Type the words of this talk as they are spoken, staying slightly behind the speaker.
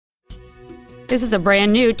This is a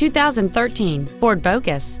brand new 2013 Ford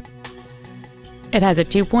Focus. It has a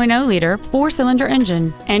 2.0-liter four-cylinder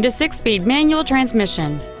engine and a 6-speed manual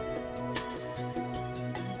transmission.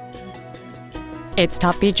 Its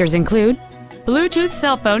top features include Bluetooth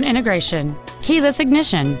cell phone integration, keyless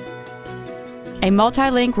ignition, a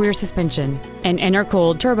multi-link rear suspension, an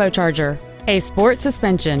intercooled turbocharger, a sport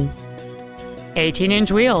suspension,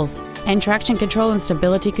 18-inch wheels, and traction control and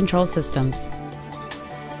stability control systems.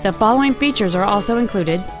 The following features are also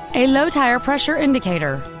included: a low tire pressure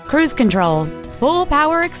indicator, cruise control, full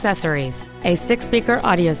power accessories, a 6-speaker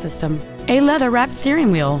audio system, a leather-wrapped steering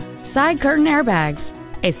wheel, side curtain airbags,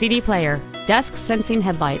 a CD player, dusk sensing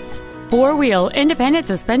headlights, 4-wheel independent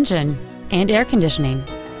suspension, and air conditioning.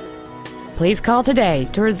 Please call today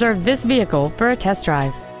to reserve this vehicle for a test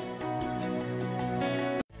drive.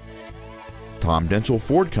 Tom Denchel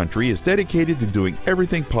Ford Country is dedicated to doing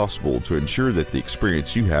everything possible to ensure that the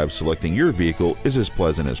experience you have selecting your vehicle is as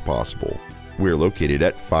pleasant as possible. We're located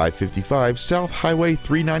at 555 South Highway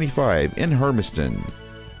 395 in Hermiston.